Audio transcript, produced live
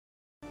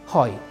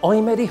Hi,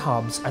 I'm Eddie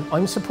Hobbs and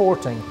I'm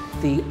supporting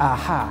the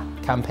Aha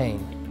campaign.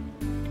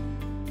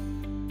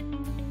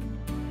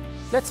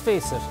 Let's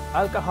face it,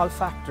 alcohol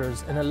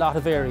factors in a lot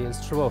of areas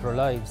throughout our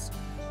lives.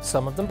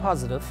 Some of them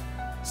positive,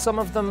 some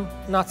of them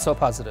not so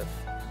positive.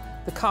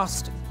 The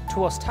cost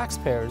to us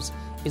taxpayers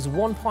is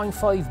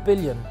 1.5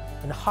 billion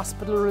in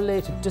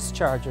hospital-related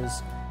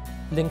discharges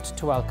linked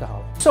to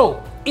alcohol.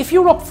 So, if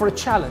you're up for a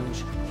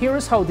challenge, here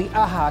is how the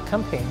Aha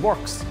campaign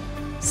works.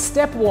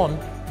 Step 1,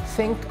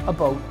 think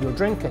about your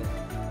drinking.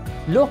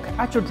 Look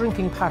at your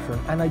drinking pattern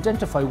and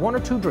identify 1 or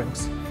 2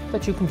 drinks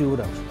that you can do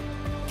without.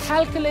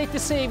 Calculate the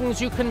savings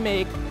you can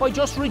make by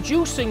just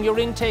reducing your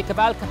intake of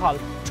alcohol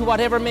to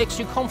whatever makes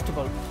you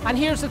comfortable. And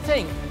here's the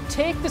thing,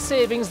 take the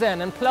savings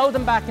then and plough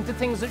them back into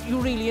things that you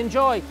really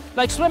enjoy,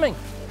 like swimming,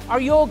 or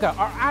yoga,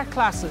 or art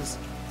classes.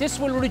 This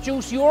will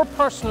reduce your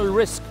personal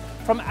risk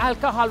from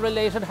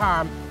alcohol-related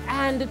harm,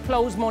 and it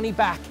ploughs money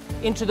back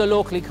into the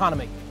local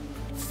economy.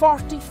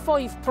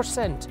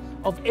 45%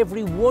 of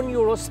every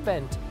 €1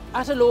 spent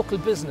at a local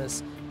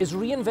business is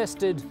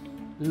reinvested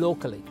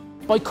locally.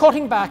 By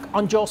cutting back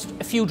on just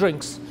a few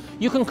drinks,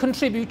 you can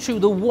contribute to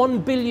the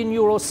 €1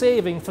 billion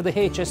saving for the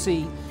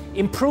HSE,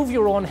 improve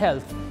your own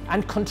health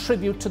and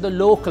contribute to the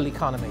local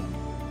economy.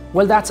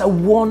 Well, that's a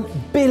 €1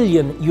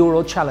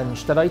 billion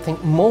challenge that I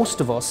think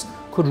most of us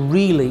could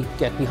really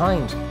get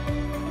behind.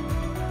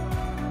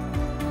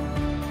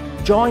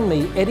 Join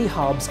me, Eddie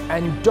Hobbs,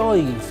 and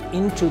dive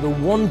into the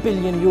 €1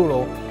 billion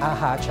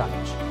Aha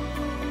challenge.